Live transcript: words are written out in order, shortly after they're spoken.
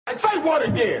Say what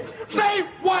again? Say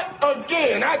what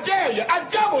again? I dare you. I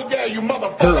double dare you,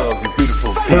 motherfucker.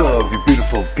 Hello, you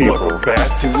beautiful people. Welcome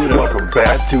back to it. Welcome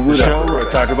back to it. The show where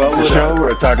I talk about what. The show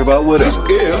where I talk about what. This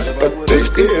is a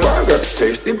tasty burger.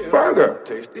 Tasty burger.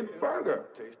 Tasty burger.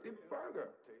 Tasty burger.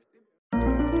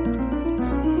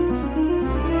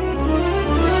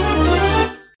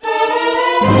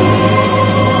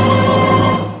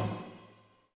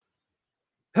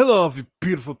 Hello, you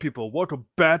beautiful people. Welcome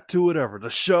back to Whatever, the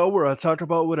show where I talk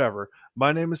about whatever.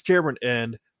 My name is Cameron,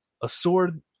 and a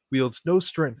sword wields no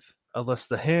strength unless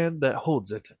the hand that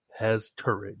holds it has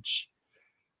courage.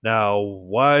 Now,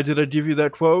 why did I give you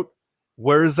that quote?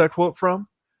 Where is that quote from?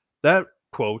 That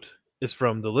quote is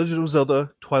from The Legend of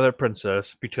Zelda Twilight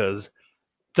Princess, because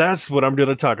that's what I'm going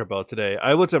to talk about today.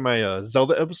 I looked at my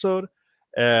Zelda episode,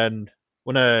 and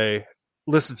when I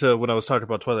listened to when I was talking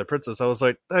about Twilight Princess, I was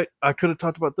like, I could have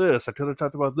talked about this. I could have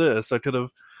talked about this. I could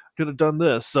have done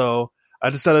this. So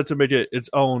I decided to make it its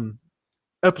own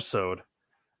episode.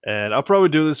 And I'll probably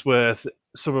do this with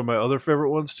some of my other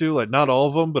favorite ones too. Like, not all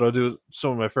of them, but I'll do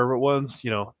some of my favorite ones. You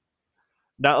know,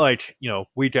 not like,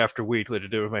 week after week like I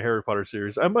did with my Harry Potter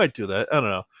series. I might do that. I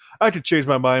don't know. I could change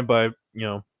my mind by,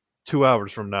 2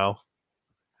 hours from now.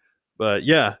 But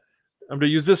yeah, I'm going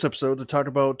to use this episode to talk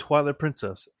about Twilight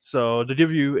Princess. So to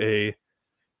give you a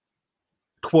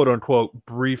quote-unquote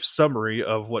brief summary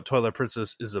of what Twilight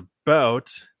Princess is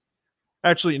about.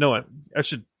 Actually, you know what? I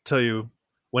should tell you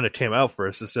when it came out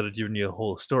first instead of giving you the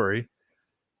whole story.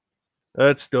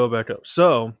 Let's go back up.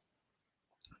 So,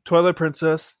 Twilight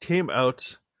Princess came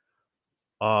out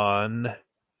on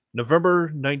November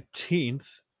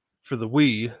 19th for the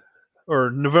Wii,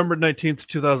 or November 19th,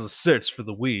 2006 for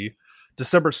the Wii,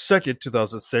 December 2nd,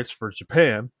 2006 for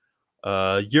Japan,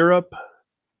 Europe,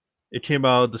 it came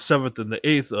out the 7th and the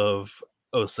 8th of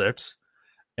 06,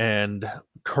 and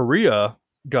Korea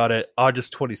got it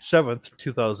August 27th,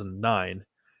 2009.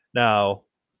 Now,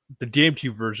 the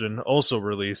GameCube version also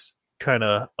released kind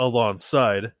of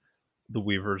alongside the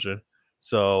Wii version.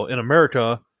 So, in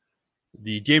America,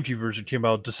 the GameCube version came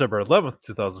out December 11th,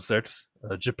 2006.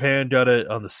 Japan got it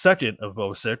on the 2nd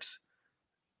of 06.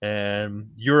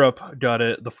 And Europe got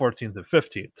it the 14th and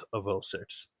 15th of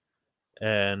 06.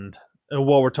 And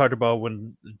while we're talking about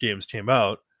when the games came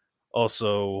out,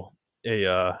 also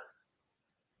in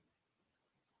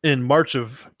March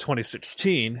of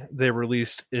 2016, they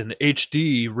released an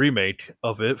HD remake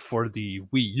of it for the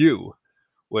Wii U,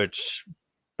 which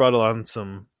brought along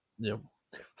some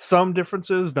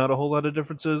differences, not a whole lot of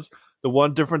differences. The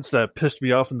one difference that pissed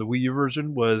me off in the Wii U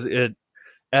version was it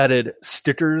added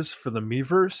stickers for the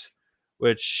Miiverse,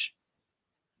 which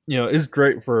is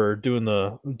great for doing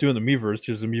the Miiverse,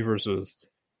 because the Miiverse was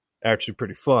actually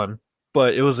pretty fun.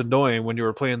 But it was annoying when you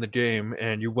were playing the game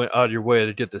and you went out of your way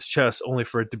to get this chest only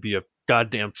for it to be a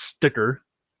goddamn sticker.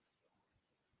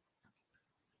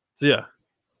 So yeah,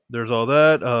 there's all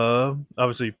that.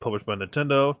 Obviously published by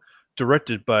Nintendo,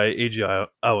 directed by Eiji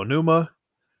Aonuma,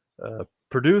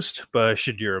 produced by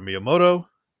Shigeru Miyamoto.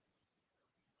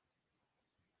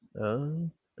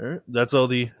 That's all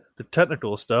the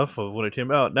technical stuff of when it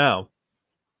came out. Now,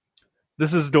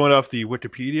 this is going off the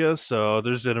Wikipedia, so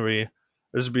there's gonna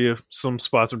be some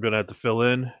spots I'm gonna have to fill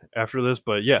in after this.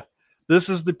 But yeah, this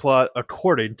is the plot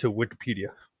according to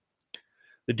Wikipedia.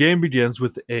 The game begins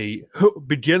with a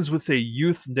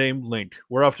youth named Link.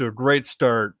 We're off to a great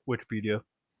start, Wikipedia.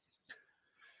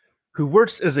 Who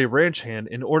works as a ranch hand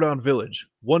in Ordon Village.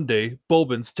 One day,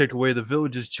 Bulbins take away the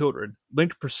village's children.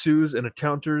 Link pursues and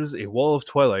encounters a wall of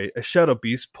twilight. A shadow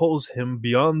beast pulls him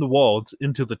beyond the walls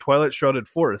into the twilight-shrouded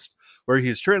forest, where he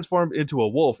is transformed into a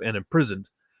wolf and imprisoned.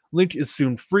 Link is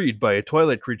soon freed by a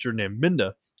twilight creature named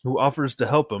Midna, who offers to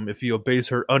help him if he obeys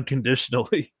her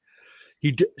unconditionally.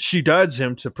 She guides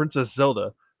him to Princess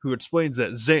Zelda, who explains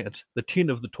that Zant, the king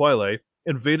of the Twilight,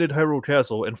 invaded Hyrule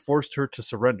Castle and forced her to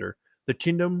surrender. The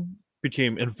kingdom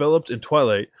became enveloped in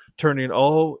twilight, turning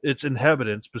all its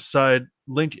inhabitants beside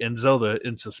Link and Zelda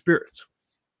into spirits.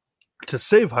 To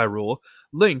save Hyrule,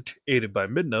 Link, aided by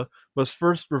Midna, must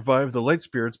first revive the light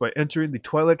spirits by entering the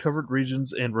twilight-covered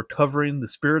regions and recovering the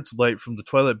spirit's light from the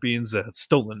twilight beings that had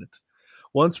stolen it.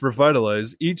 Once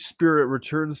revitalized, each spirit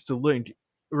returns Link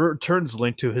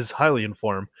to his Hylian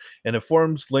form, and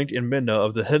informs Link and Midna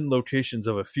of the hidden locations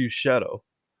of a few shadow.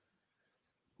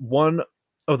 One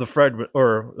of the fragments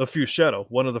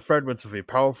of a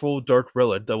powerful dark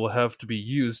relic that will have to be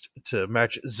used to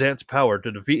match Zant's power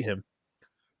to defeat him.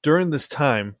 During this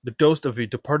time, the ghost of a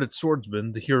departed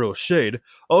swordsman, the hero Shade,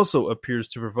 also appears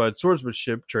to provide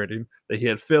swordsmanship training that he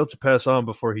had failed to pass on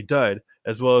before he died,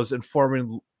 as well as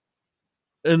informing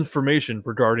information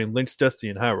regarding Link's destiny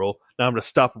in Hyrule. Now I'm going to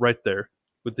stop right there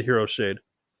with the Hero Shade.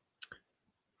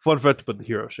 Fun fact about the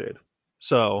Hero Shade.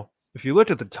 So, if you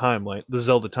look at the timeline, the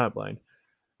Zelda timeline,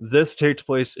 this takes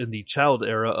place in the child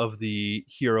era of the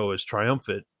Hero is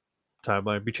Triumphant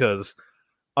timeline because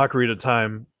Ocarina of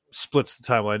Time splits the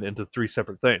timeline into three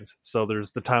separate things. So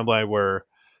there's the timeline where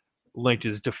Link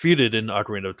is defeated in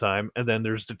Ocarina of Time, and then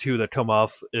there's the two that come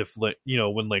off if Link,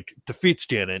 when Link defeats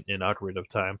Ganon in Ocarina of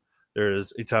Time. There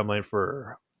is a timeline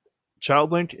for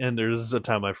Child Link, and there's a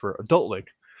timeline for Adult Link.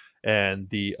 And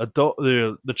the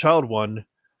child one,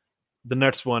 the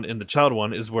next one in the child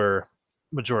one is where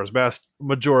Majora's Mask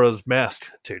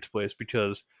takes place,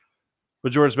 because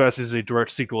Majora's Mask is a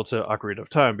direct sequel to Ocarina of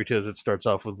Time because it starts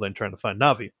off with Link trying to find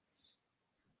Navi.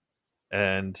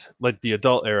 And like the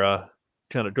adult era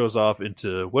kind of goes off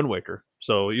into Wind Waker.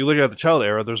 So you look at the child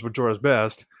era, there's Majora's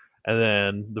Mask, and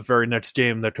then the very next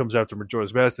game that comes after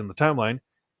Majora's Mask in the timeline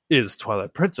is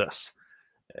Twilight Princess.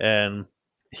 And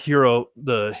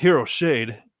the Hero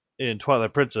Shade in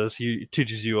Twilight Princess, he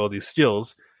teaches you all these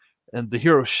skills, and the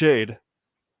Hero Shade,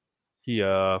 he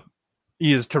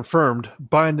is confirmed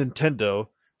by Nintendo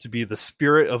to be the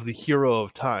spirit of the Hero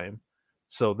of Time.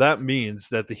 So that means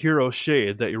that the Hero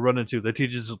Shade that you run into that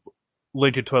teaches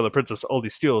Link and Twilight Princess all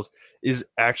these skills is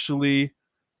actually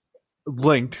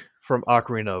Link from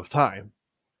Ocarina of Time.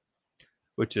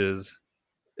 Which is,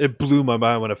 it blew my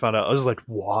mind when I found out. I was like,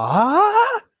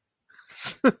 what?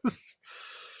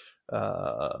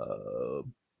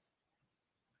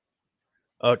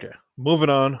 Okay, moving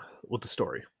on with the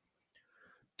story.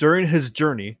 During his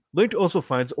journey, Link also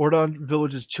finds Ordon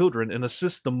Village's children and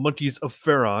assists the monkeys of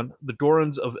Faron, the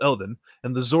Gorons of Eldin,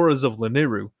 and the Zoras of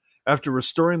Lanayru. After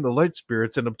restoring the light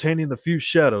spirits and obtaining the few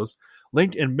shadows,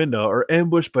 Link and Midna are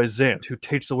ambushed by Zant, who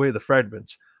takes away the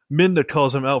fragments. Midna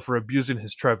calls him out for abusing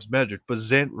his tribe's magic, but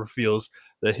Zant reveals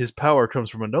that his power comes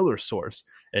from another source,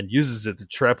 and uses it to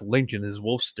trap Link in his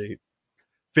wolf state.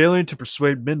 Failing to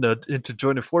persuade Midna into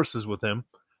joining forces with him,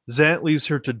 Zant leaves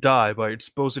her to die by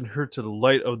exposing her to the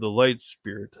light of the light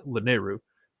spirit, Lanayru.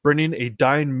 Bringing a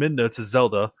dying Midna to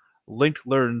Zelda, Link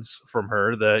learns from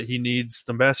her that he needs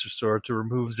the Master Sword to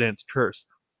remove Zant's curse,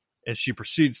 and she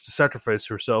proceeds to sacrifice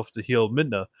herself to heal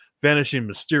Midna, vanishing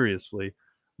mysteriously.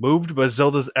 Moved by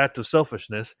Zelda's act of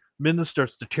selfishness, Midna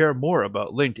starts to care more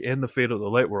about Link and the fate of the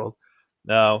Light World.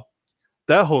 Now,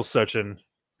 that whole section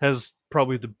has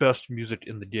probably the best music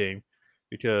in the game,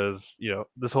 because,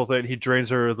 this whole thing, he drains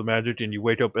her of the magic, and you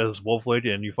wake up as Wolf Link,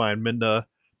 and you find Midna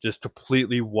just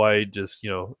completely white, just,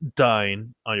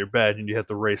 dying on your bed, and you have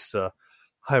to race to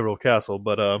Hyrule Castle.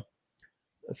 But,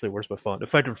 let's see, where's my phone?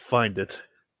 If I can find it.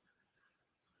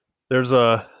 There's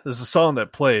a song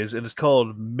that plays, and it's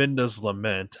called Midna's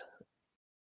Lament.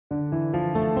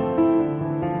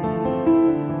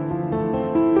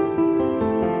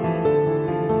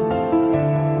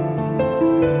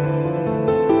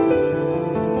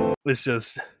 It's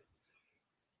just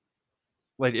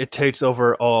like it takes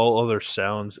over all other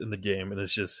sounds in the game, and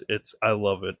I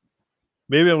love it.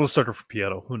 Maybe I'm a sucker for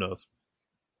piano. Who knows?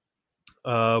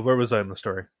 Where was I in the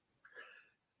story?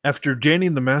 After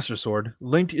gaining the Master Sword,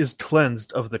 Link is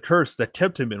cleansed of the curse that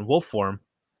kept him in wolf form.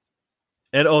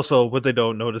 And also, what they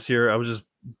don't notice here, I was just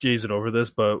gazing over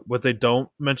this, but what they don't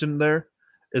mention there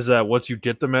is that once you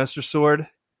get the Master Sword,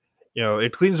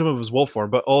 it cleans him of his wolf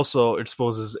form, but also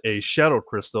exposes a shadow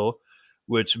crystal,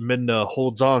 which Midna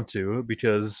holds on to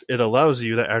because it allows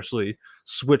you to actually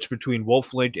switch between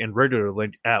Wolf Link and regular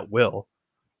Link at will.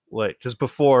 Like, just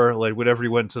before, whenever he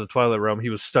went to the Twilight Realm, he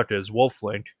was stuck as Wolf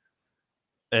Link.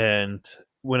 And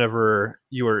whenever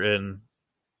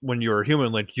when you were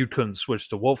human Link, you couldn't switch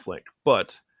to Wolf Link.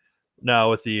 But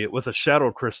now with a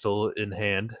shadow crystal in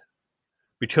hand,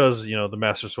 because the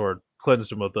Master Sword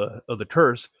cleansed him of the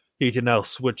curse, he can now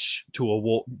switch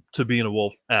to being a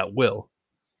wolf at will.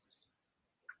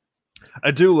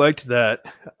 I do like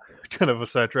that, kind of a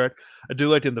sidetrack. I do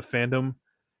like in the fandom,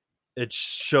 it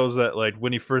shows that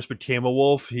when he first became a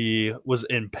wolf, he was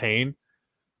in pain.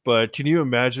 But can you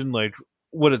imagine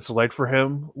what it's like for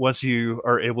him once you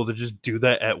are able to just do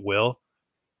that at will?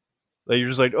 You're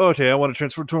just like, oh, okay, I want to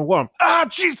transfer to a worm. Ah,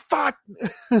 jeez, fuck!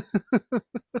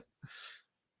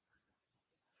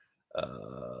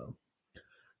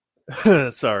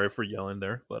 Sorry for yelling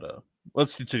there, but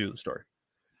let's continue the story.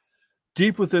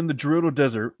 Deep within the Gerudo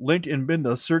Desert, Link and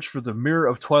Midna search for the Mirror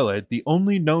of Twilight, the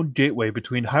only known gateway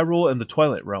between Hyrule and the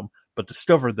Twilight Realm, but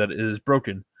discover that it is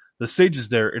broken. The sages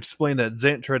there explain that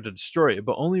Zant tried to destroy it,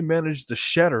 but only managed to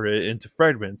shatter it into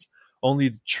fragments. Only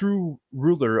the true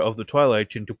ruler of the Twilight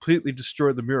can completely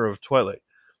destroy the Mirror of Twilight.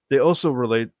 They also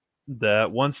relate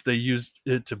that once they used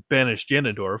it to banish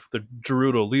Ganondorf, the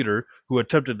Gerudo leader who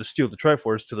attempted to steal the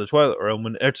Triforce to the Twilight Realm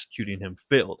when executing him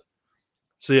failed.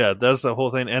 So yeah, that's the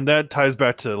whole thing, and that ties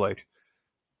back to like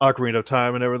Ocarina of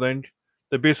Time and everything.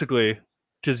 That basically,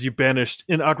 because you banished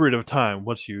in Ocarina of Time,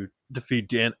 once you defeat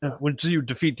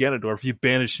Ganondorf, you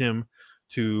banish him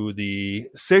to the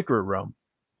Sacred Realm,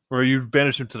 or you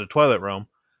banish him to the Twilight Realm,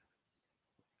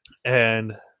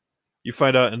 and you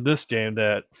find out in this game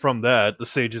that from that, the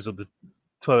sages of the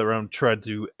Twilight Realm tried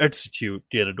to execute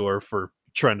Ganondorf for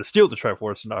trying to steal the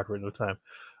Triforce in Ocarina of Time,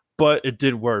 but it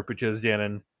did work because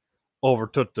Ganon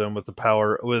overtook them with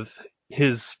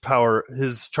his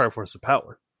Triforce of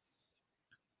power.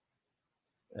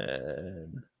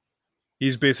 And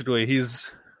he's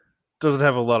doesn't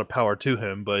have a lot of power to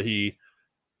him, but he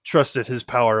trusted his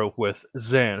power with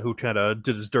Zan, who kind of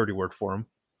did his dirty work for him.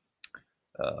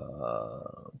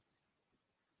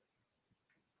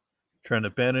 Trying to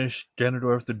banish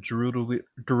Ganondorf, the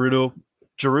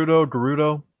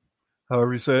Gerudo,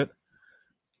 however you say it.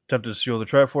 Attempted to steal the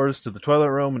Triforce to the Twilight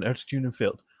Realm and execute and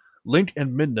failed. Link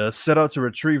and Midna set out to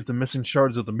retrieve the missing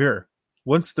shards of the mirror.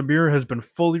 Once the mirror has been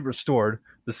fully restored,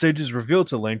 the sages reveal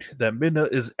to Link that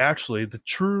Midna is actually the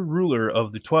true ruler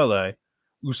of the Twilight,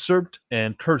 usurped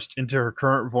and cursed into her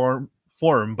current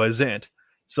form by Zant.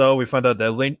 So we find out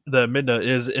that Midna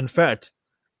is, in fact,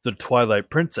 the Twilight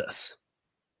Princess.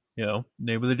 You know,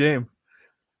 name of the game.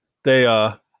 They,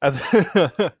 I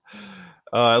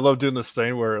love doing this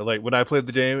thing where, like, when I played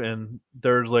the game and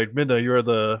there's like, Midna, you are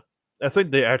the, I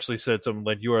think they actually said something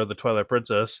like, you are the Twilight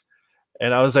Princess.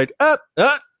 And I was like,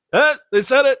 they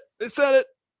said it.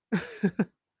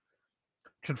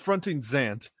 Confronting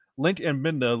Zant, Link and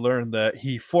Midna learn that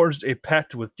he forged a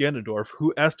pact with Ganondorf,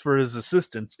 who asked for his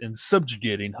assistance in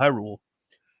subjugating Hyrule.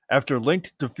 After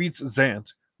Link defeats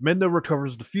Zant, Midna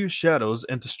recovers the fused shadows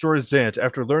and destroys Zant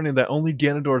after learning that only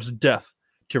Ganondorf's death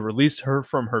can release her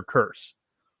from her curse.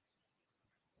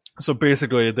 So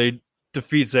basically, they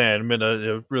defeat Zant.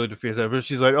 Midna really defeats Zant, but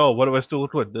she's like, oh, why do I still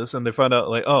look like this? And they find out,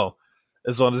 like, oh,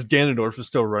 as long as Ganondorf is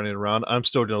still running around, I'm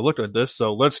still going to look like this,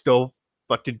 so let's go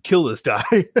fucking kill this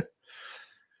guy.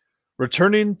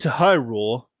 Returning to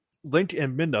Hyrule, Link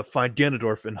and Midna find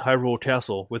Ganondorf in Hyrule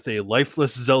Castle with a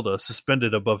lifeless Zelda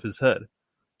suspended above his head.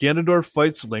 Ganondorf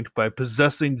fights Link by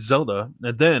possessing Zelda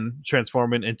and then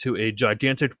transforming into a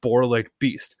gigantic boar-like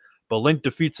beast, but Link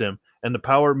defeats him, and the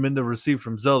power Midna received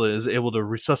from Zelda is able to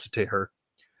resuscitate her.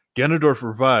 Ganondorf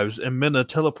revives, and Midna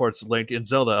teleports Link and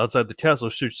Zelda outside the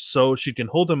castle so she can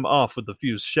hold him off with the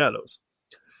fused shadows.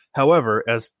 However,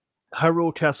 as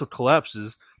Hyrule Castle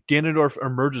collapses, Ganondorf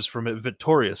emerges from it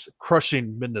victorious,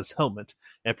 crushing Midna's helmet,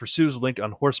 and pursues Link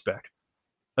on horseback.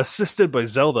 Assisted by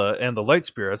Zelda and the Light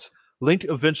Spirits, Link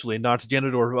eventually knocks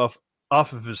Ganondorf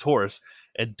off of his horse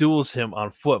and duels him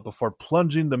on foot before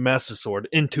plunging the Master Sword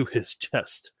into his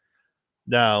chest.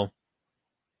 Now,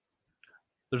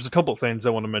 there's a couple things I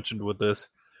want to mention with this.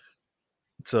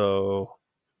 So,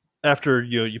 after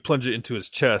you plunge it into his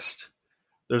chest,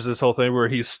 there's this whole thing where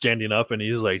he's standing up and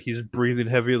he's breathing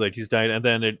heavy, like he's dying, and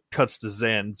then it cuts to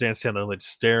Zan. Zan's kind of like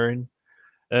staring,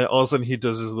 and all of a sudden he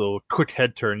does his little quick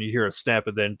head turn. You hear a snap,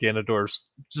 and then Ganondorf's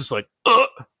just like, ugh!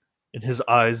 And his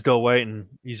eyes go white, and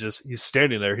he's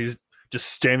standing there. He's just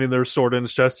standing there, sword in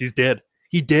his chest. He's dead.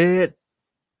 He dead.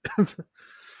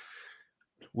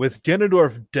 With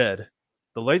Ganondorf dead,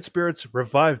 the Light Spirits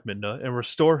revive Midna and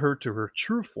restore her to her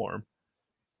true form.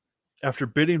 After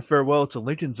bidding farewell to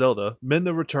Link and Zelda,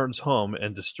 Midna returns home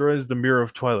and destroys the Mirror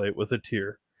of Twilight with a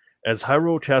tear. As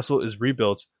Hyrule Castle is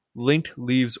rebuilt, Link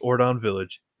leaves Ordon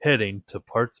Village, heading to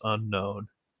parts unknown.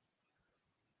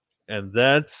 And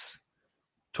that's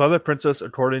Twilight Princess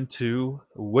according to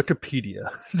Wikipedia.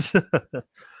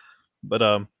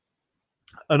 But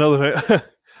another thing,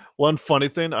 one funny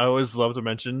thing I always love to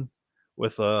mention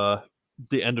with the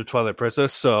end of Twilight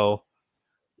Princess. So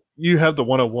you have the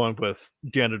 101 with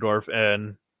Ganondorf,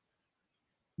 and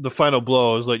the final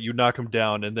blow is like you knock him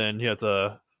down, and then you have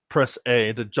to press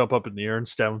A to jump up in the air and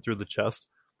stab him through the chest.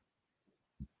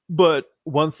 But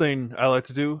one thing I like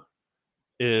to do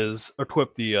is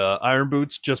equip the Iron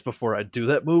Boots just before I do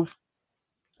that move,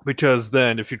 because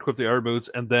then if you equip the Iron Boots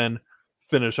and then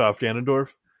finish off Ganondorf,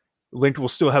 Link will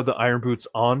still have the Iron Boots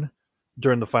on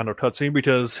during the final cutscene,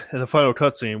 because in the final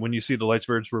cutscene, when you see the Light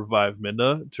Spirits revive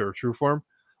Midna to her true form,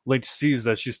 Link sees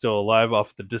that she's still alive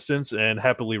off the distance and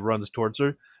happily runs towards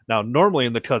her. Now, normally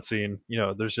in the cutscene,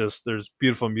 there's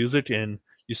beautiful music and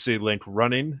you see Link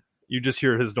running. You just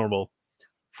hear his normal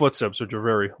footsteps, which are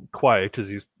very quiet because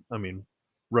he's,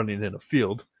 running in a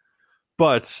field.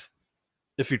 But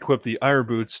if you equip the Iron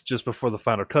Boots just before the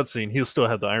final cutscene, he'll still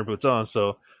have the Iron Boots on.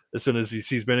 So as soon as he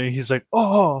sees Benny, he's like,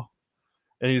 "Oh!"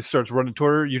 and he starts running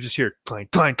toward her. You just hear clang,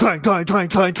 clang, clang, clang, clang,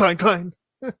 clang, clang, clang.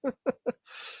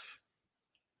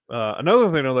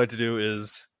 Another thing I like to do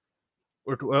is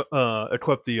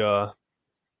equip the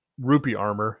rupee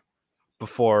armor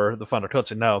before the final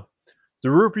cutscene. Now, the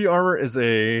rupee armor is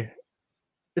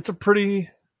it's a pretty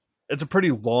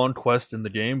long quest in the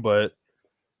game, but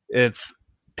it's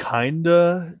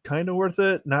kinda worth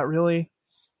it. Not really.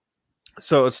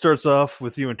 So it starts off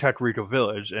with you in Kakariko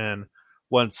Village, and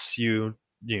once you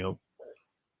did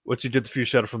the few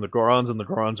shadow from the Gorons, and the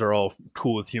Gorons are all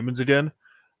cool with humans again,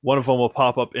 one of them will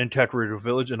pop up in Kakariko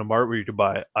Village in a mart where you can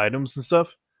buy items and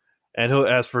stuff, and he'll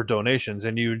ask for donations,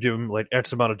 and you give him like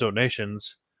X amount of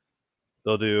donations.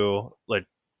 They'll do like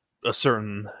a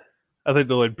certain, I think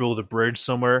they'll like build a bridge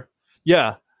somewhere.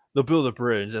 Yeah, they'll build a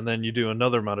bridge, and then you do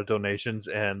another amount of donations,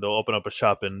 and they'll open up a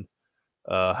shop in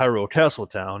Hyrule Castle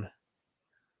Town,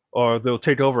 or they'll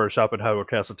take over a shop in Hyrule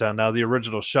Castle Town. Now, the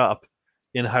original shop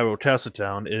in Hyrule Castle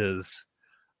Town is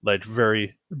like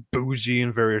very bougie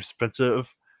and very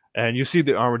expensive, and you see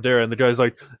the armor there, and the guy's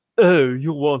like, "Oh,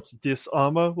 you want this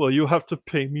armor? Well, you have to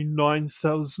pay me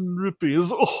 9,000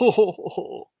 rupees."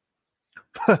 Oh.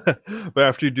 But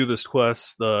after you do this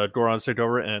quest, the Gorons take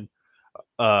over, and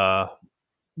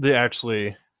they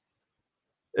actually,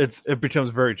 it becomes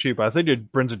very cheap. I think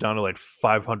it brings it down to like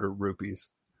 500 rupees.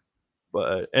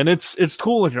 But and it's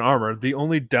cool looking armor. The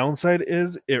only downside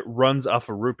is it runs off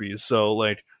of rupees. So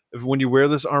like when you wear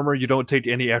this armor, you don't take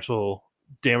any actual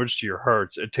damage to your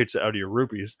hearts. It takes it out of your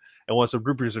rupees. And once the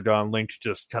rupees are gone, Link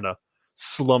just kind of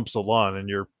slumps along, and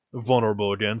you're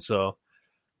vulnerable again. So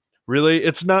really,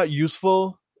 it's not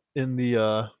useful in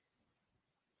the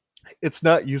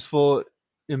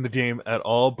game at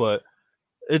all, but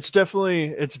it's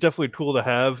definitely cool to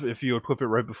have if you equip it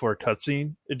right before a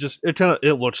cutscene.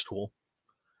 It looks cool.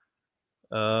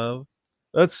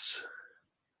 Let's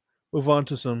move on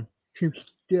to some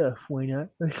stuff. Why not?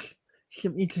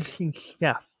 Some interesting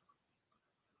stuff.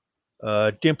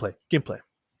 Gameplay.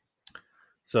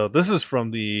 So this is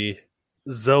from the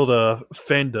Zelda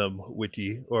fandom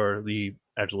wiki, or the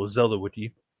actual Zelda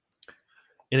wiki.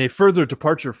 In a further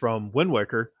departure from Wind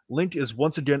Waker, Link is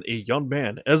once again a young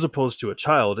man, as opposed to a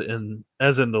child,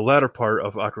 as in the latter part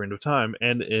of Ocarina of Time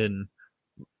and in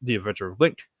The Adventure of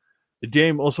Link. The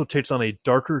game also takes on a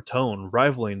darker tone,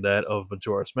 rivaling that of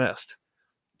Majora's Mask.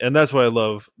 And that's why I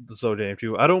love the Zelda game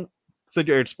too. I don't think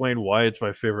I explained why it's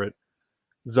my favorite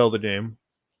Zelda game.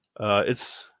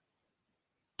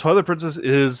 Twilight Princess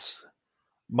is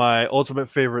my ultimate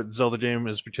favorite Zelda game,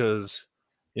 is because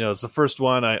it's the first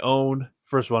one I owned,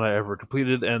 first one I ever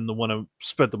completed, and the one I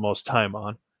spent the most time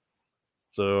on.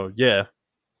 So yeah,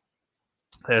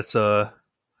 it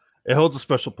holds a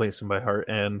special place in my heart,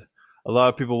 and a lot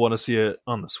of people want to see it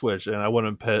on the Switch, and I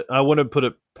wouldn't put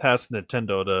it past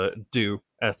Nintendo to do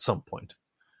at some point.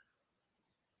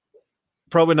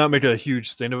 Probably not make a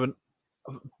huge thing of it,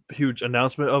 a huge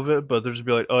announcement of it, but they'll just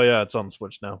be like, "Oh yeah, it's on the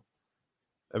Switch now."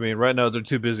 I mean, right now they're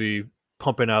too busy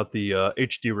pumping out the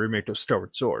HD remake of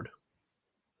Skyward Sword.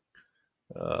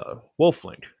 Wolf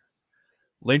Link.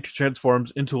 Link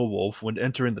transforms into a wolf when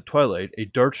entering the Twilight, a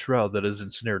dark shroud that has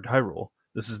ensnared Hyrule.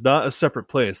 This is not a separate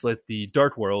place like the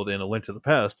Dark World in A Link to the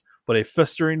Past, but a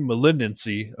festering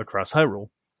malignancy across Hyrule.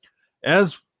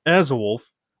 As a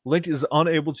wolf, Link is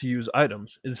unable to use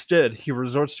items. Instead, he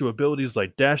resorts to abilities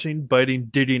like dashing, biting,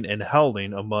 digging, and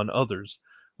howling, among others.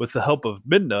 With the help of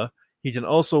Midna, he can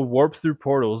also warp through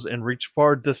portals and reach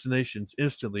far destinations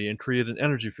instantly and create an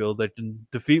energy field that can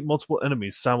defeat multiple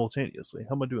enemies simultaneously.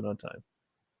 How am I doing on time?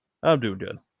 I'm doing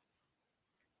good.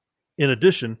 In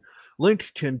addition,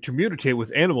 Link can communicate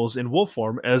with animals in wolf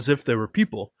form as if they were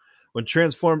people. When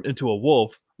transformed into a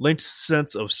wolf, Link's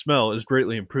sense of smell is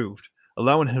greatly improved,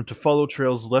 allowing him to follow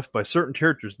trails left by certain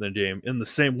characters in the game. In the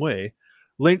same way,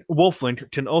 Wolf Link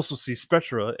can also see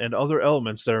spectra and other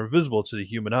elements that are invisible to the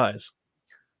human eyes.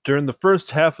 During the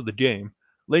first half of the game,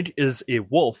 Link is a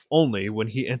wolf only when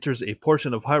he enters a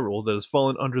portion of Hyrule that has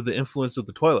fallen under the influence of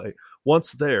the Twilight.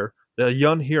 Once there, the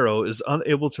young hero is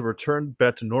unable to return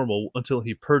back to normal until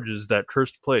he purges that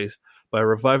cursed place by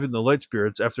reviving the light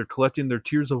spirits after collecting their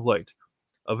tears of light.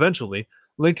 Eventually,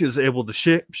 Link is able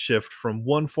to shift from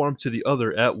one form to the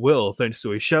other at will thanks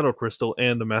to a Shadow Crystal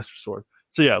and the Master Sword.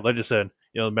 So yeah, like I said,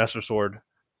 the Master Sword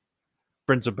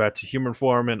brings him back to human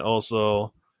form, and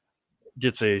also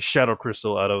gets a Shadow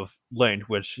Crystal out of Link,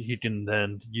 which he can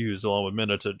then use along with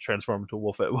Midna to transform into a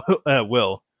wolf at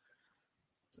will.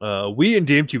 Wii and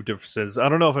GameCube differences. I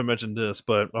don't know if I mentioned this,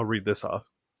 but I'll read this off.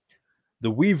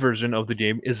 The Wii version of the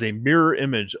game is a mirror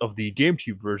image of the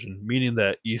GameCube version, meaning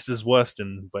that East is West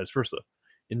and vice versa.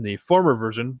 In the former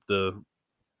version, the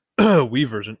Wii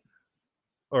version,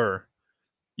 or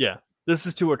yeah, this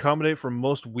is to accommodate for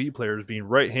most Wii players being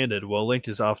right-handed, while Link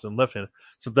is often left-handed.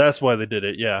 So that's why they did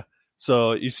it. Yeah.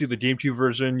 So you see the GameCube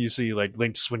version, you see like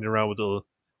Link swinging around with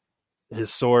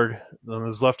his sword on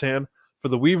his left hand. For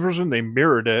the Wii version, they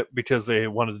mirrored it because they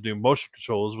wanted to do motion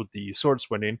controls with the sword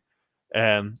swinging,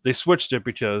 and they switched it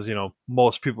because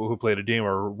most people who play the game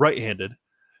are right-handed.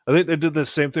 I think they did the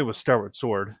same thing with Skyward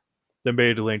Sword. They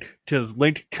made Link, because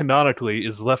Link canonically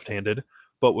is left-handed,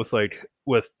 but with the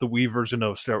Wii version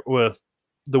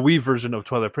of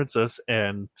Twilight Princess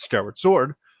and Skyward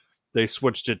Sword, they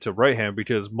switched it to right hand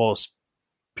because most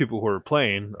people who are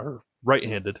playing are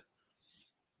right-handed.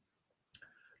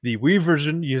 The Wii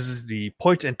version uses the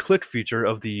point-and-click feature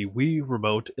of the Wii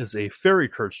Remote as a fairy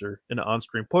cursor, an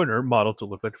on-screen pointer modeled to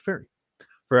look like a fairy,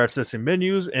 for accessing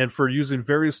menus and for using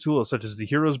various tools such as the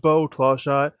Hero's Bow, Claw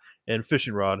Shot, and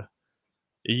Fishing Rod.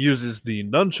 It uses the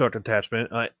nunchuck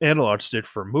attachment, analog stick,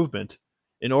 for movement.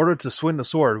 In order to swing the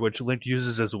sword, which Link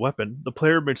uses as a weapon, the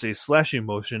player makes a slashing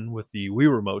motion with the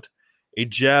Wii Remote. A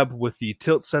jab with the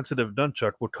tilt-sensitive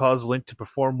nunchuck would cause Link to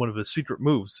perform one of his secret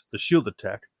moves, the shield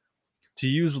attack. To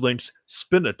use Link's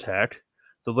spin attack,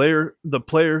 the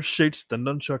player shakes the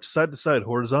nunchuck side to side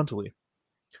horizontally.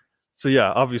 So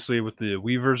yeah, obviously with the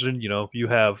Wii version, you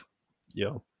have,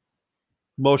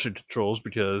 motion controls,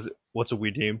 because what's a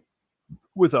Wii game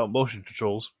without motion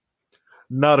controls?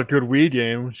 Not a good Wii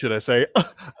game, should I say?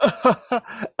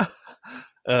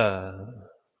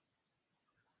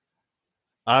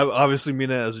 I obviously mean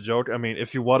it as a joke. I mean,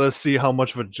 if you want to see how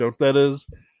much of a joke that is,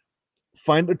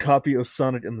 find a copy of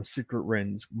Sonic and the Secret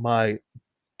Rings. My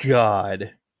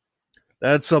God.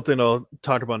 That's something I'll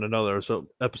talk about in another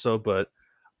episode, but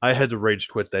I had to rage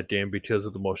quit that game because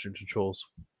of the motion controls.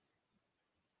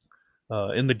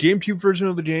 In the GameCube version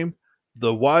of the game,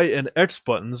 the Y and X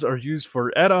buttons are used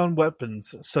for add-on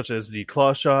weapons such as the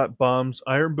Claw Shot, Bombs,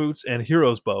 Iron Boots, and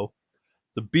Hero's Bow.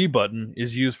 The B button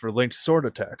is used for Link's sword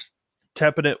attacks.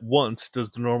 Tapping it once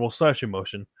does the normal slashing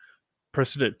motion.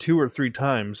 Pressing it 2 or 3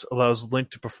 times allows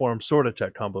Link to perform sword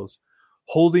attack combos.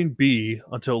 Holding B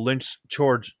until Link's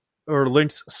sword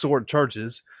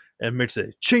charges and makes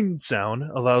a ching sound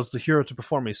allows the hero to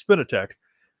perform a spin attack.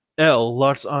 L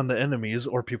locks on the enemies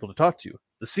or people to talk to.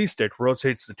 The C stick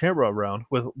rotates the camera around,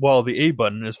 while the A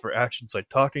button is for actions like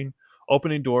talking,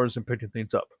 opening doors, and picking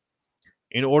things up.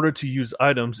 In order to use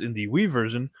items in the Wii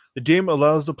version, the game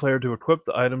allows the player to equip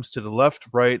the items to the left,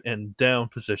 right, and down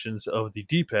positions of the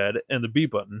D-pad and the B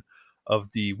button of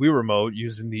the Wii Remote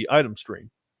using the item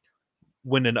screen.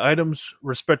 When an item's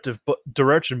respective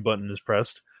direction button is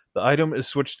pressed, the item is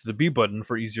switched to the B button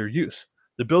for easier use.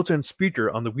 The built-in speaker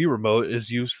on the Wii Remote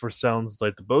is used for sounds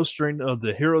like the bowstring of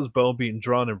the hero's bow being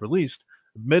drawn and released,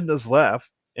 Midna's laugh,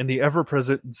 and the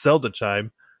ever-present Zelda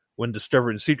chime when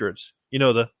discovering secrets.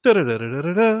 The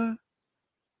da-da-da-da-da-da.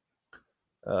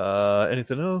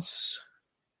 Anything else?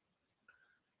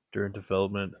 During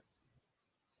development.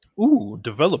 Ooh,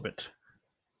 development.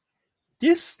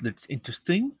 This looks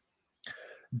interesting.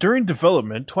 During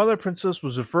development, Twilight Princess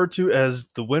was referred to as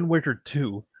The Wind Waker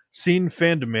 2. Seeing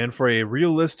fan demand for a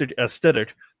realistic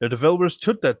aesthetic, the developers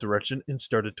took that direction and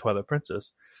started Twilight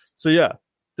Princess. So yeah,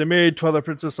 they made Twilight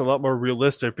Princess a lot more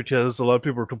realistic because a lot of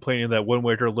people were complaining that Wind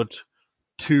Waker looked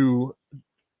too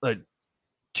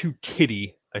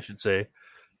kiddie, I should say,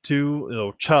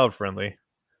 too child friendly,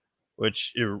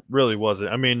 which it really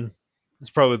wasn't. I mean,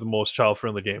 it's probably the most child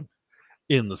friendly game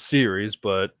in the series,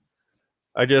 but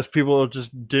I guess people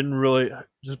did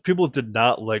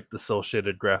not like the cel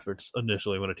shaded graphics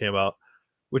initially when it came out,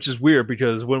 which is weird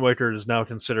because Wind Waker is now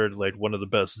considered like one of the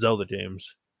best Zelda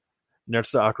games.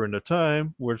 Next to Ocarina of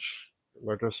Time, which,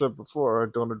 like I said before, I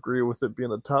don't agree with it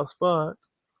being a top spot.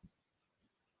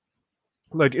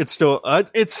 Like it's still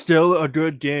a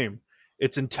good game.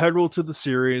 It's integral to the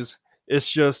series. It's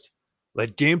just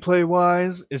like gameplay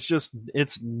wise,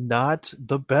 it's not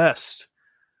the best.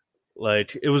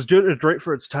 Like it was good, great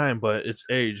for its time, but its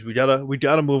age. We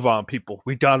gotta move on, people.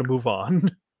 We gotta move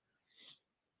on.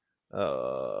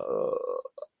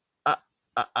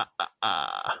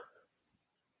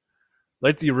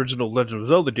 Like the original Legend of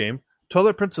Zelda game,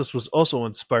 Twilight Princess was also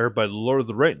inspired by The Lord of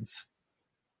the Rings.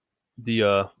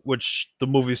 Which the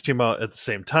movies came out at the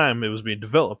same time it was being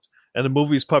developed, and the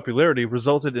movie's popularity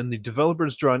resulted in the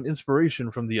developers drawing inspiration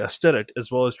from the aesthetic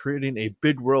as well as creating a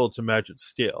big world to match its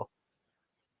scale.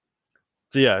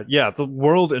 So yeah, the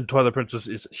world in Twilight Princess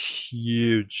is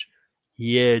huge.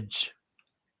 Huge.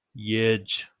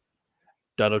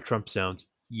 Donald Trump sounds.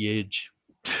 Huge.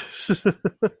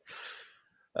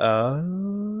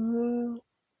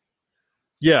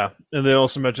 Yeah, and it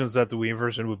also mentions that the Wii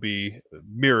version would be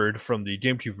mirrored from the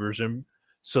GameCube version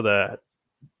so that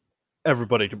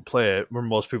everybody can play it, or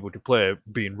most people can play it,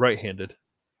 being right-handed.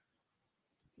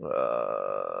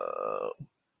 Uh,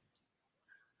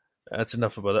 that's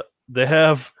enough about it. They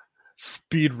have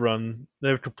speed run. They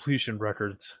have completion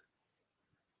records.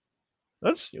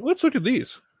 Let's look at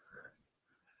these.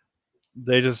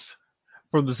 They just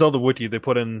from the Zelda wiki they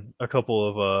put in a couple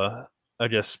of I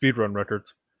guess speedrun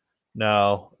records.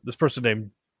 Now this person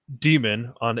named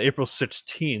Demon on April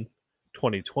 16th,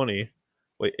 2020.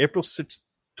 Wait, April 6th,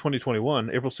 2021,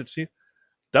 April 16th.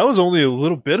 That was only a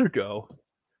little bit ago.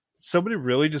 Somebody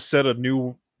really just set a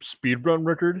new speedrun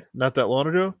record not that long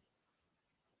ago.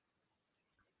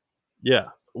 Yeah,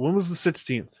 when was the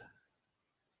 16th?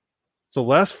 So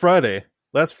last Friday,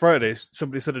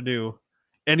 somebody set a new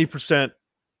any percent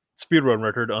speedrun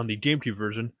record on the GameCube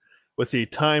version with a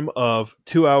time of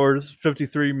 2 hours,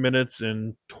 53 minutes,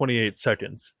 and 28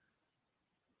 seconds.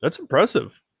 That's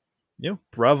impressive. Yeah,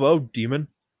 bravo, Demon.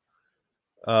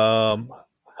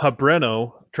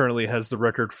 Habreno currently has the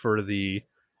record for the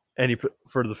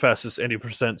fastest any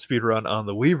percent speedrun on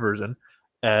the Wii version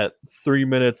at 3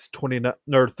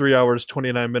 hours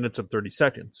 29 minutes and 30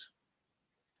 seconds.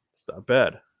 It's not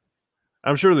bad.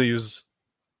 I'm sure they use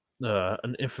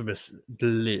an infamous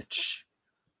glitch.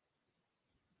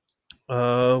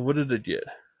 What did it get?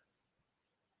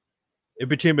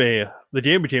 The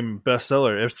game became a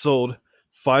bestseller. It sold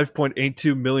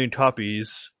 5.82 million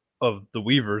copies of the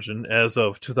Wii version as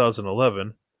of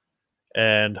 2011,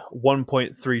 and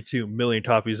 1.32 million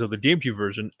copies of the GameCube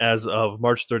version as of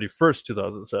March 31st,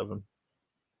 2007.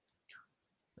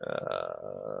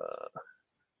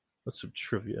 What's some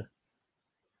trivia?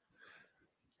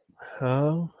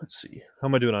 Let's see. How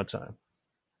am I doing on time?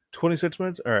 26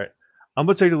 minutes? All right. I'm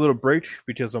going to take a little break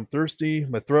because I'm thirsty,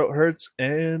 my throat hurts,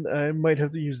 and I might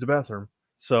have to use the bathroom.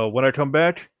 So when I come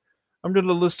back, I'm going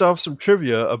to list off some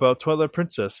trivia about Twilight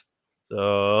Princess.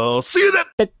 So, see you then!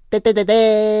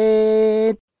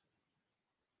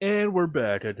 And we're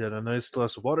back. I did a nice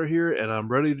glass of water here, and I'm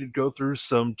ready to go through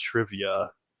some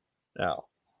trivia.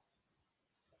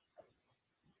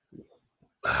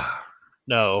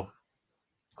 Now,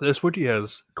 this wiki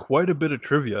has quite a bit of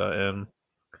trivia, and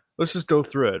let's just go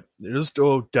through it. Let's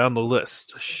go down the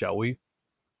list, shall we?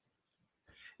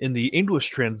 In the English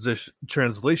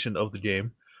translation of the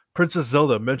game, Princess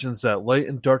Zelda mentions that light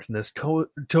and darkness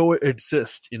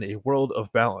coexist in a world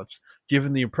of balance,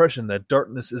 giving the impression that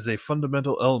darkness is a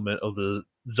fundamental element of the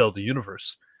Zelda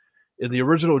universe. In the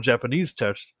original Japanese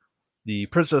text, the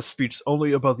princess speaks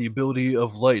only about the ability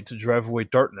of light to drive away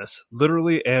darkness,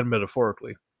 literally and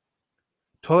metaphorically.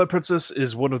 Twilight Princess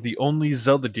is one of the only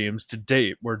Zelda games to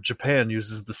date where Japan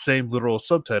uses the same literal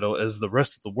subtitle as the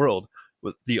rest of the world,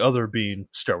 with the other being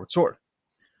Skyward Sword.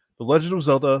 The Legend of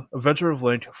Zelda, Adventure of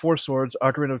Link, Four Swords,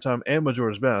 Ocarina of Time, and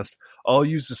Majora's Mask all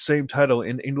use the same title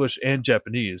in English and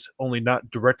Japanese, only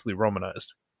not directly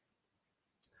romanized.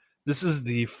 This is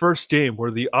the first game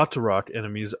where the Octorok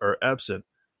enemies are absent.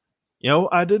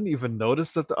 I didn't even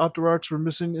notice that the Octoroks were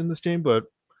missing in this game, but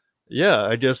yeah,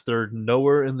 I guess they're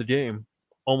nowhere in the game.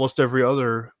 Almost every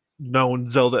other known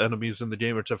Zelda enemies in the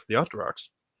game except for the Octoroks.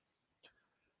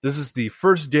 This is the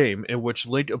first game in which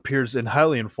Link appears in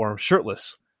Hylian form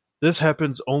shirtless. This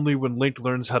happens only when Link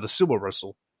learns how to sumo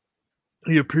wrestle.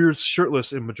 He appears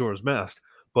shirtless in Majora's Mask,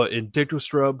 but in Deku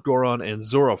Scrub, Goron, and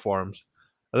Zora forms.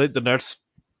 I think the next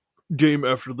game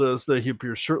after this that he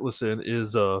appears shirtless in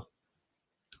is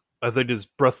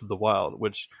Breath of the Wild,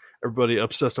 which everybody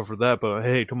obsessed over that, but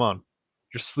hey, come on.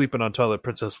 You're sleeping on Twilight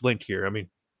Princess Link here. I mean,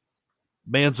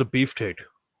 man's a beefcake.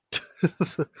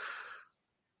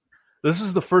 This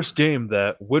is the first game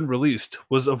that, when released,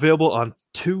 was available on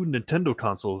 2 Nintendo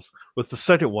consoles, with the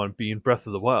second one being Breath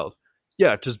of the Wild.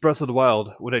 Yeah, because Breath of the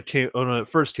Wild, when it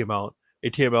first came out,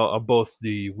 it came out on both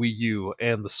the Wii U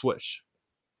and the Switch.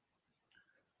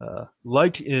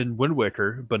 Like in Wind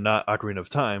Waker, but not Ocarina of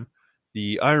Time,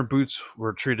 the Iron Boots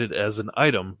were treated as an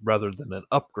item rather than an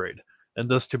upgrade, and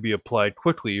thus could be applied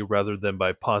quickly rather than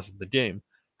by pausing the game.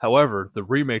 However, the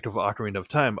remake of Ocarina of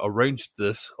Time arranged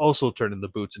this, also turning the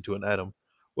boots into an item,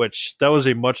 which that was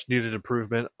a much needed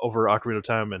improvement over Ocarina of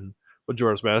Time and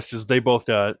Majora's Mask, because they both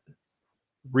got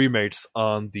remakes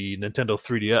on the Nintendo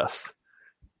 3DS.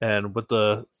 And what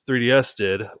the 3DS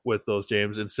did with those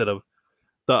games, instead of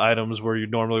the items where you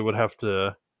normally would have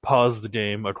to pause the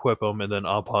game, equip them, and then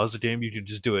unpause the game, you could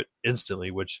just do it instantly,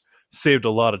 which saved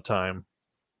a lot of time.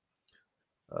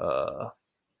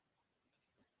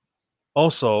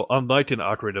 Also, unlike in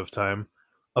Ocarina of Time,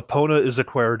 Epona is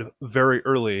acquired very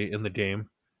early in the game,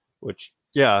 which,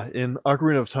 yeah, in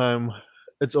Ocarina of Time,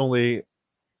 it's only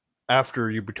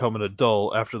after you become an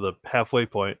adult, after the halfway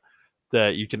point,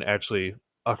 that you can actually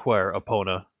acquire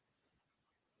Epona.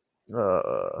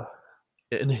 Uh,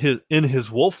 in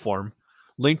his wolf form,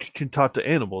 Link can talk to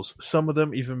animals. Some of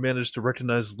them even manage to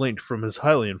recognize Link from his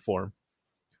Hylian form.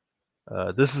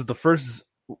 This is the first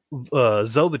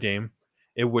Zelda game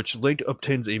in which Link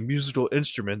obtains a musical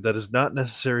instrument that is not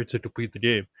necessary to complete the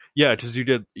game. Yeah, because you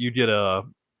get a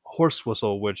horse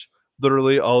whistle, which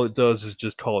literally all it does is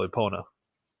just call Epona.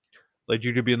 Like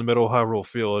you could be in the middle of Hyrule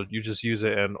Field, you just use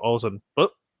it, and all of a sudden, oh,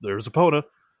 there's Epona,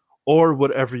 or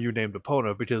whatever you named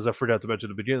Epona. Because I forgot to mention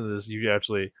at the beginning of this, you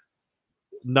actually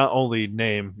not only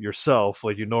name yourself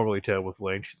like you normally can with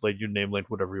Link, like you name Link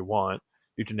whatever you want.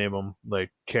 You can name him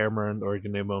like Cameron, or you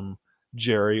can name him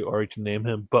Jerry, or you can name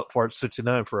him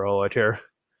Buttfart69 for all I care.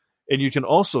 And you can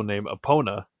also name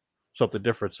Epona something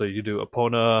different. So you do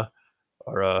Epona,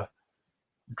 or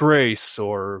Grace,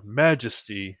 or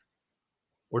Majesty,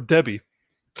 or Debbie.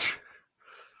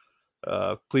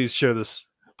 Please share this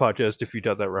podcast if you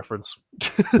got that reference.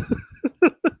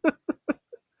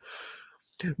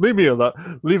 Leave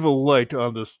a like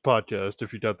on this podcast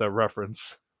if you got that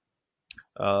reference.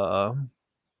 The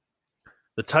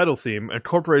title theme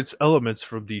incorporates elements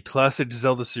from the classic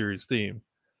Zelda series theme.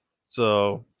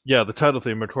 So yeah, the title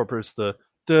theme incorporates the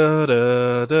da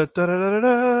da da da da da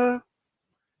da.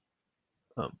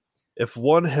 If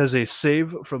one has a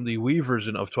save from the Wii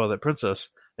version of Twilight Princess,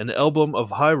 an Emblem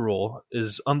of Hyrule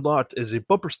is unlocked as a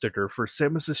bumper sticker for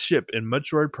Samus's ship in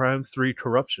Metroid Prime 3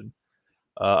 Corruption.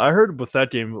 I heard with that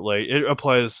game, like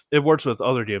it works with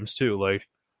other games too. Like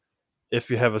if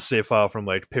you have a save file from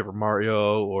like Paper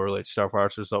Mario or like Star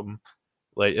Fox or something,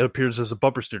 like it appears as a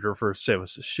bumper sticker for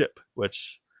Samus's ship,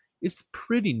 which is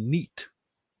pretty neat.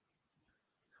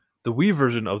 The Wii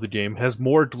version of the game has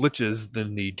more glitches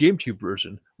than the GameCube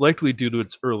version, likely due to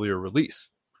its earlier release.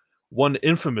 One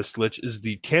infamous glitch is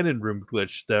the cannon room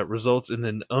glitch that results in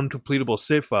an uncompletable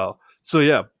save file. So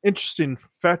yeah, interesting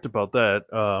fact about that.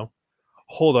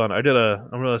 Hold on, I'm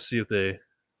gonna see if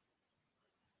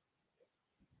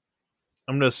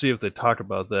they talk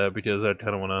about that, because I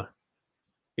kind of want to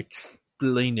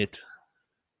explain it.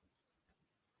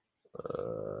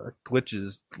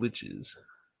 Glitches.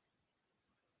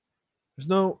 There's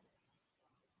no.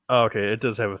 Oh, okay, it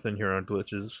does have a thing here on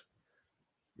glitches,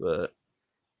 but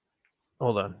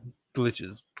hold on,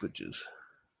 glitches.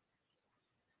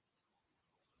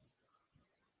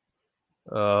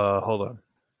 Hold on,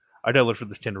 I gotta look for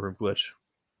this cannon room glitch.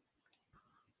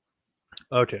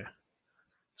 Okay,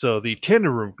 so the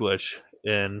cannon room glitch,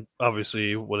 and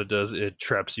obviously what it does, it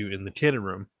traps you in the cannon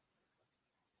room.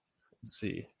 Let's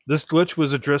see. This glitch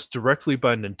was addressed directly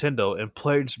by Nintendo and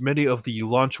plagues many of the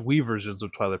launch Wii versions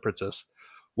of Twilight Princess.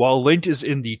 While Link is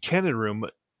in the cannon room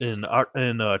in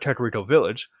Kakariko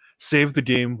Village, save the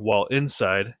game while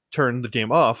inside, turn the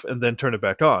game off, and then turn it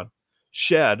back on.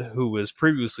 Shad, who was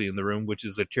previously in the room, which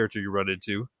is a character you run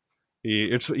into,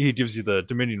 he gives you the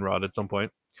Dominion Rod at some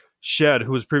point. Shad,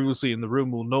 who was previously in the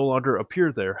room, will no longer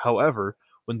appear there. However,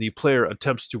 when the player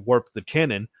attempts to warp the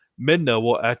cannon, Midna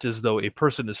will act as though a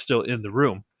person is still in the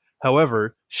room.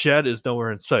 However, Shad is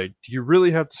nowhere in sight. Do you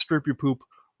really have to strip your poop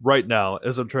right now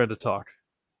as I'm trying to talk?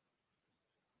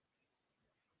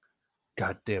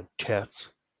 Goddamn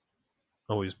cats.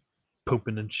 Always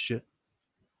pooping and shit.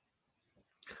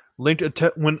 Link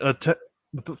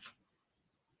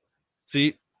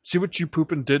See what you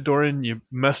pooping did, Dorian? You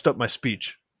messed up my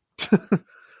speech.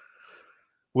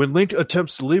 When Link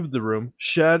attempts to leave the room,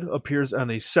 Shad appears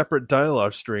on a separate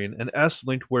dialogue screen and asks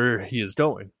Link where he is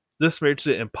going. This makes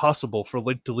it impossible for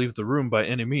Link to leave the room by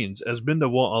any means, as Midna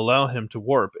won't allow him to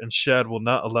warp, and Shad will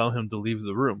not allow him to leave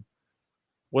the room.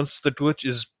 Once the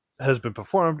glitch has been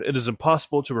performed, it is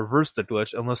impossible to reverse the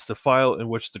glitch unless the file in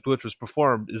which the glitch was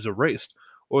performed is erased,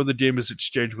 or the game is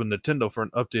exchanged with Nintendo for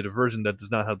an updated version that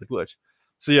does not have the glitch.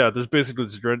 So yeah, there's basically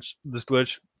this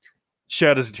glitch.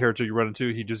 Shad is a character you run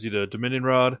into. He gives you the Dominion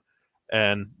Rod,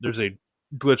 and there's a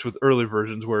glitch with early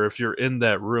versions where if you're in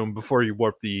that room before you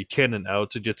warp the cannon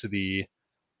out to get to the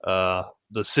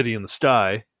city in the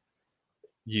sky,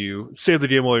 you save the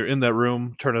game while you're in that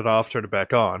room, turn it off, turn it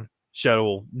back on. Shadow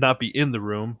will not be in the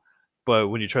room, but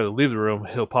when you try to leave the room,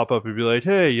 he'll pop up and be like,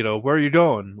 hey, where are you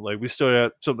going? Like, we still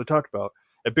got something to talk about.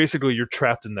 And basically, you're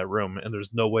trapped in that room, and there's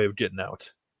no way of getting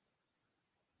out.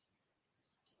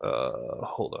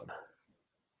 Hold on.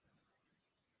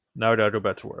 Now I gotta go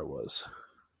back to where I was.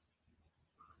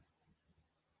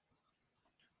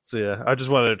 So yeah, I just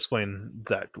wanted to explain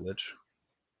that glitch.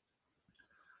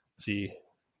 Let's see.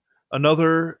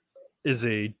 Another is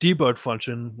a debug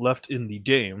function left in the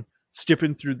game,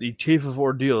 skipping through the Cave of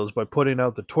Ordeals by putting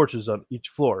out the torches on each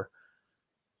floor.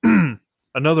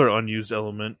 Another unused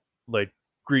element, like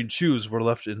green shoes, were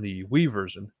left in the Wii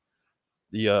version.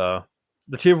 The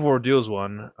Team of Ordeals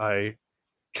one, I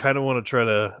kind of want to try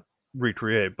to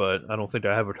recreate, but I don't think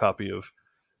I have a copy of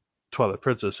Twilight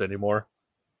Princess anymore.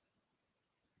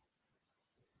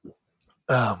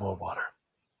 More water.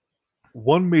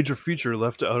 One major feature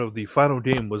left out of the final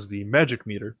game was the magic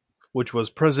meter, which was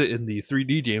present in the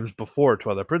 3D games before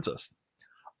Twilight Princess.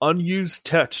 Unused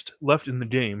text left in the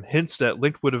game hints that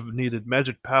Link would have needed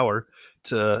magic power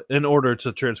in order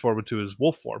to transform into his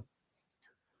wolf form.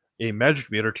 A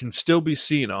magic meter can still be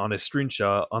seen on a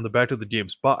screenshot on the back of the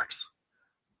game's box.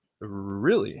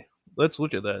 Really? Let's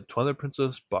look at that. Twilight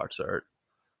Princess box art.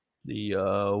 The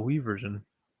Wii version.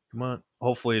 Come on.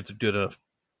 Hopefully it's good enough.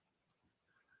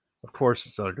 Of course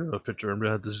it's not a good enough picture. I'm going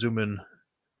to have to zoom in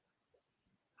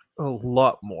a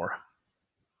lot more.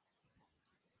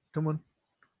 Come on.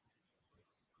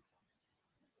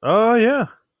 Oh, yeah.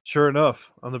 Sure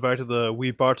enough. On the back of the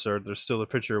Wii box art, there's still a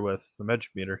picture with the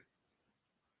magic meter.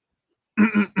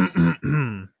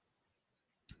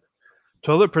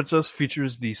 Twilight Princess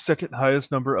features the second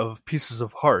highest number of pieces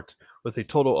of heart, with a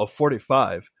total of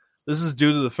 45. This is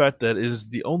due to the fact that it is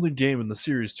the only game in the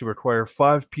series to require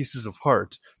 5 pieces of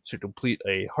heart to complete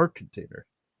a heart container.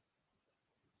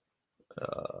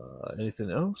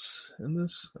 Anything else in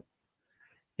this?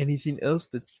 Anything else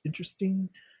that's interesting?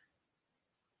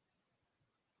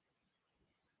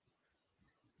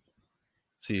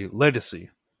 Let's see, Legacy.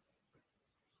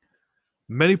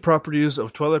 Many properties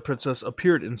of Twilight Princess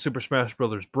appeared in Super Smash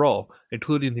Bros. Brawl,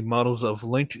 including the models of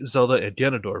Link, Zelda, and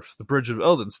Ganondorf, the Bridge of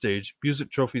Eldin stage,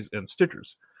 music trophies, and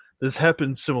stickers. This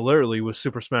happened similarly with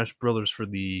Super Smash Bros. For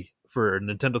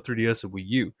Nintendo 3DS and Wii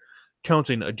U,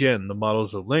 counting again the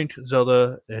models of Link,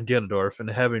 Zelda, and Ganondorf, and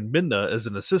having Midna as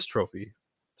an assist trophy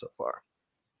so far.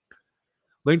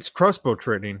 Link's crossbow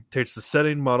training takes the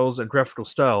setting, models, and graphical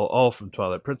style all from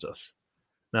Twilight Princess.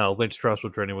 Now, Link's crossbow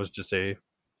training was just it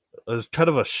was kind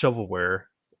of a shovelware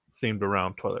themed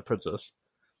around Twilight Princess.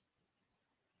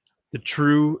 The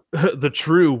true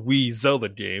Wii Zelda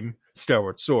game,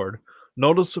 Skyward Sword,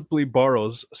 noticeably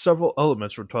borrows several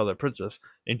elements from Twilight Princess,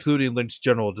 including Link's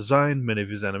general design, many of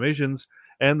his animations,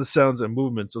 and the sounds and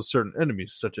movements of certain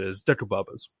enemies, such as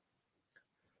Dekubabas.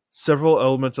 Several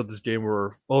elements of this game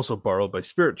were also borrowed by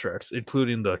Spirit Tracks,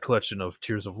 including the collection of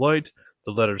Tears of Light,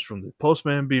 the letters from the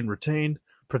Postman being retained,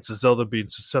 Princess Zelda being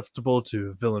susceptible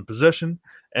to villain possession,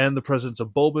 and the presence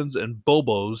of Bulbins and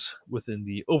Bobos within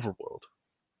the overworld.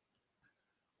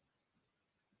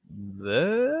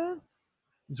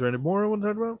 Is there any more I want to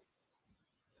talk about?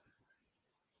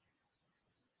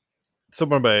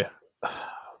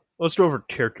 Let's go over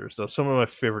characters, though. Some of my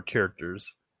favorite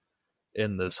characters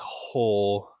in this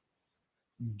whole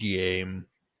game.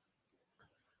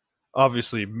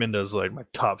 Obviously, Midna's like my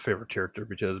top favorite character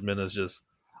because Midna's just...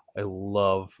 I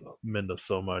love Midna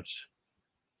so much.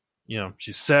 You know,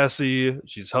 she's sassy,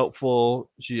 she's helpful,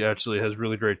 she actually has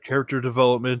really great character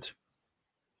development,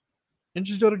 and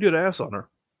she's got a good ass on her.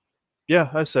 Yeah,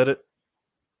 I said it.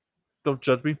 Don't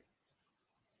judge me.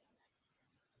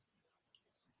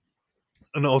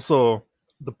 And also,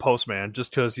 the Postman,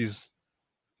 just because he's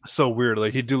so weird.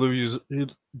 Like, he delivers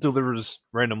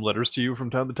random letters to you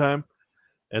from time to time,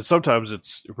 and sometimes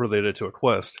it's related to a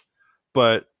quest.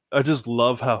 But I just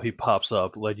love how he pops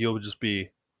up. Like, you'll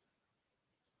be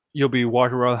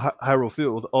walking around Hyrule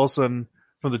Field, all of a sudden,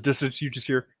 from the distance, you just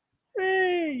hear,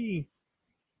 "Hey!"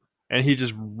 And he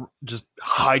just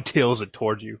hightails it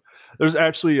towards you. There's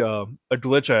actually a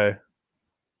glitch.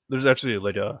 There's actually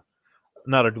like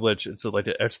not a glitch. It's like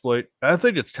an exploit. I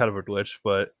think it's kind of a glitch,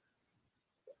 but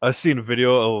I've seen a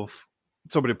video of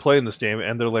somebody playing this game,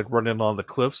 and they're like running on the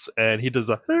cliffs, and he does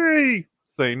the "hey"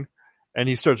 thing. And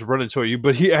he starts running toward you,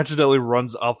 but he accidentally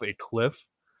runs off a cliff.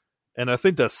 And I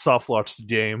think that soft locks the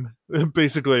game.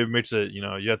 Basically, it makes it, you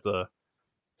have to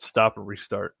stop and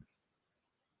restart.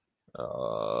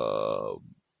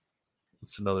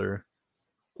 It's another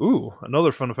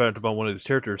fun fact about one of these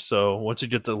characters. So once you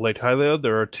get to Lake Hylia,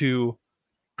 there are 2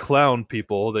 clown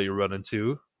people that you run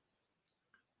into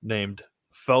named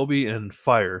Falby and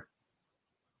Fire.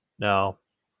 Now,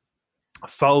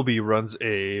 Falby runs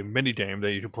a mini game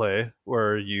that you can play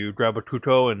where you grab a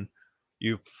Kuko and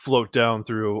you float down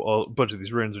through a bunch of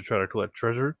these rings and try to collect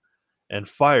treasure. And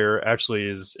Fire actually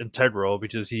is integral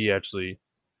because he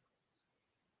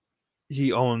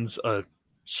owns a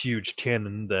huge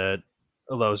cannon that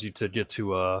allows you to get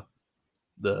to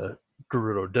the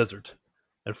Gerudo Desert.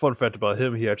 And fun fact about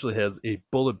him, he actually has a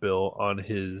bullet bill on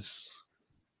his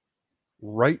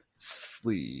right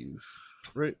sleeve.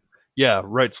 Right? Yeah,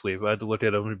 right sleeve. I had to look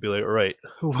at him and be like, all right,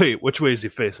 wait, which way is he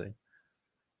facing?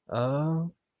 Uh,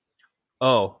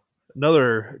 oh,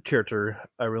 another character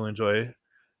I really enjoy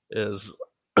is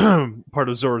part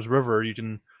of Zora's River. You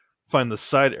can find the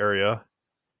side area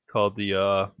called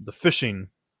the fishing.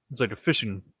 It's like a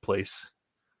fishing place,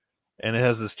 and it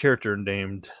has this character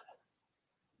named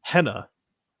Henna.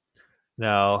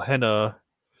 Now, Henna,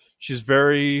 she's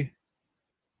very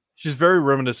she's very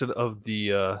reminiscent of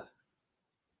the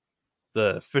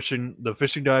fishing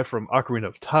guy from Ocarina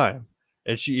of Time,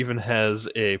 and she even has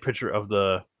a picture of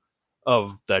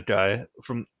that guy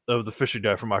from of the fishing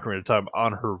guy from Ocarina of Time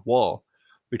on her wall,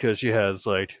 because she has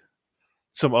like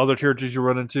some other characters you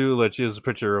run into. Like she has a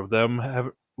picture of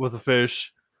them with a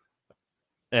fish,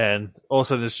 and all of a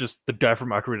sudden it's just the guy from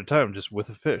Ocarina of Time just with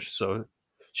a fish. So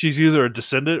she's either a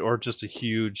descendant or just a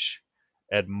huge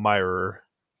admirer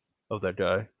of that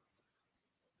guy.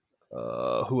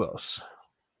 Who else?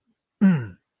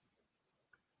 Who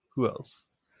else?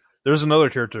 There's another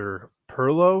character,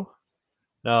 Perlo.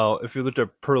 Now, if you look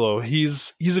at Perlo,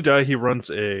 he's a guy. He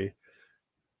runs a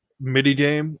mini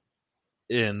game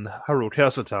in Hyrule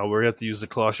Castle Town where you have to use the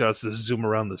claw shots to zoom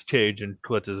around this cage and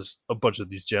collect a bunch of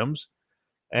these gems.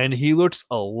 And he looks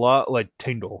a lot like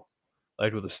Tingle,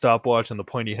 like with the stopwatch and the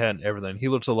pointy hat and everything. He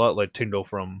looks a lot like Tingle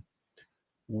from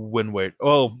Wind Waker.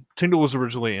 Oh, Tingle was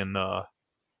originally in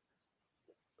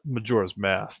Majora's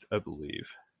Mask, I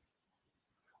believe.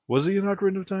 Was he in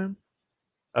Ocarina of Time?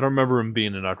 I don't remember him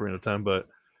being in Ocarina of Time, but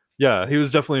yeah, he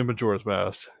was definitely in Majora's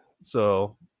Mask.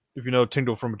 So if you know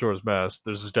Tingle from Majora's Mask,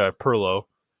 there's this guy Perlo,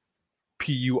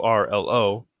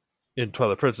 Purlo, in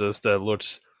Twilight Princess that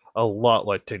looks a lot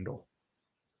like Tingle.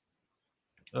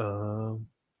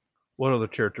 What other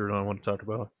character do I want to talk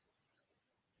about?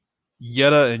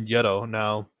 Yetta and Yeto.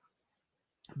 Now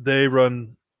they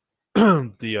run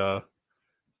the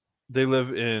they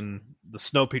live in the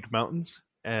Snow Peak Mountains,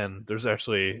 and there's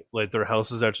actually like their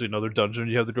house is actually another dungeon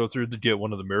you have to go through to get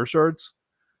one of the mirror shards.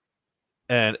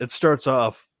 And it starts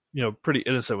off, pretty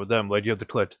innocent with them. Like you have to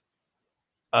collect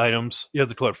items, you have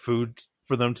to collect food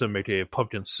for them to make a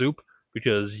pumpkin soup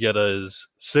because Yetta is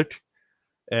sick.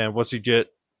 And once you get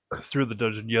through the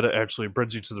dungeon, Yetta actually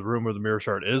brings you to the room where the mirror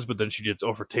shard is, but then she gets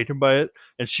overtaken by it,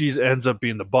 and she ends up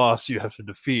being the boss you have to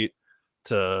defeat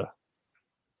to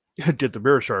get the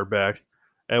mirror shard back.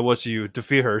 And once you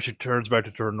defeat her, she turns back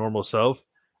to her normal self,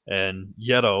 and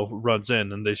Yeto runs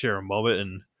in, and they share a moment,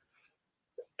 and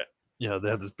they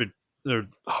have this big, their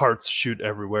hearts shoot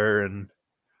everywhere, and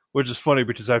which is funny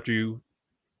because after you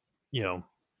know,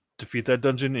 defeat that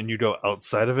dungeon and you go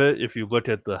outside of it, if you look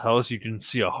at the house, you can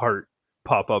see a heart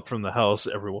pop up from the house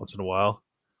every once in a while.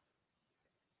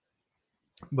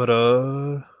 But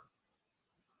oh,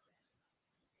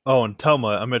 and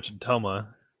Telma, I mentioned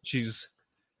Telma. She's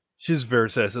very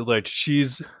sassy. Like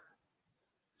she's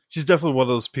definitely one of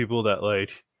those people that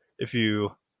like if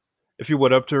you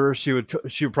went up to her, she would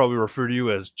probably refer to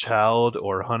you as child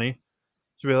or honey.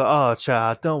 She'd be like, "Oh,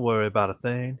 child, don't worry about a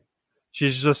thing."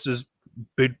 She's just this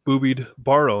big boobied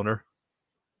bar owner.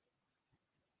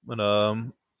 But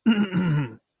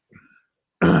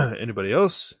anybody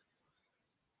else?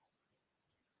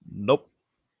 Nope.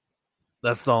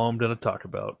 That's all I'm gonna talk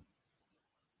about.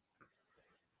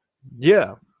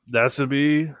 Yeah, that's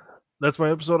my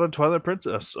episode on Twilight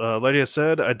Princess. Like I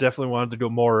said, I definitely wanted to go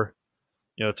more,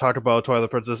 talk about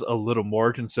Twilight Princess a little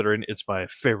more, considering it's my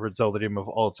favorite Zelda game of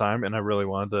all time, and I really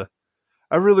wanted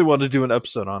to do an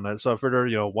episode on it. So I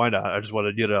figured, why not? I just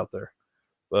wanted to get it out there.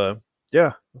 But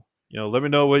yeah, let me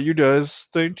know what you guys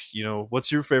think.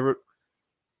 What's your favorite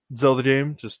Zelda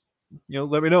game? Just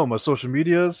let me know. My social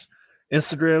medias,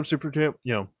 Instagram,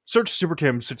 SuperCam. Search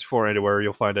SuperCam64 anywhere,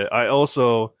 you'll find it. I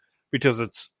also, because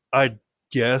I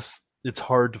guess it's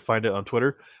hard to find it on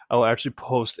Twitter, I'll actually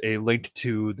post a link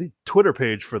to the Twitter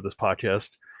page for this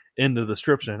podcast in the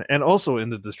description. And also in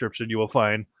the description, you will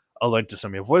find a link to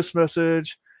send me a voice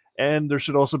message. And there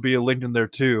should also be a link in there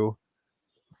too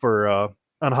for on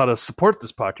how to support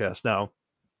this podcast. Now,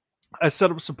 I set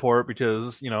up support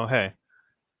because, hey,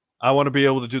 I want to be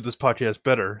able to do this podcast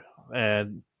better.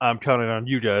 And I'm counting on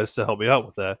you guys to help me out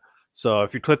with that. So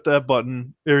if you click that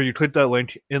button or you click that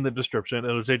link in the description,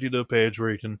 it'll take you to a page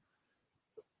where you can,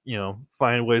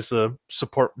 find ways to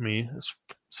support me in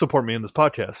this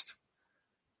podcast.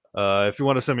 If you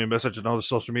want to send me a message on other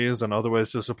social medias and other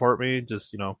ways to support me,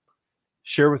 just,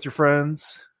 share with your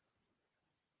friends,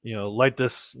 like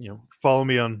this, follow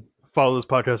this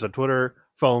podcast on Twitter,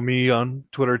 follow me on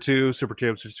Twitter too,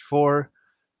 SuperCam64,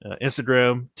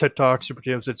 Instagram, TikTok,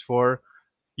 SuperCam64,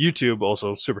 YouTube,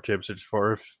 also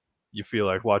SuperCam64 if you feel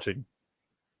like watching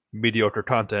mediocre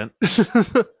content.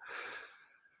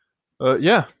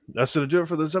 Yeah, that's going to do it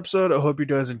for this episode. I hope you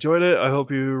guys enjoyed it. I hope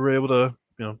you were able to,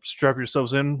 strap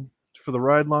yourselves in for the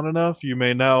ride long enough, you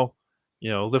may now,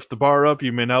 lift the bar up.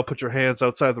 You may now put your hands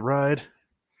outside the ride.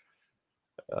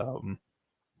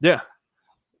 Yeah.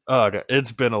 Okay,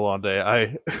 it's been a long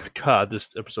day. God, this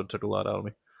episode took a lot out of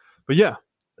me. But yeah,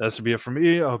 that's to be it for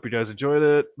me. I hope you guys enjoyed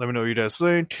it. Let me know what you guys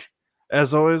think.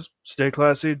 As always, stay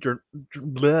classy.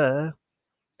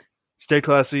 Stay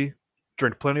classy.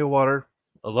 Drink plenty of water.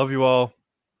 I love you all.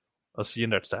 I'll see you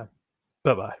next time.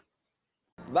 Bye-bye.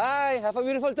 Bye. Have a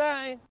beautiful time.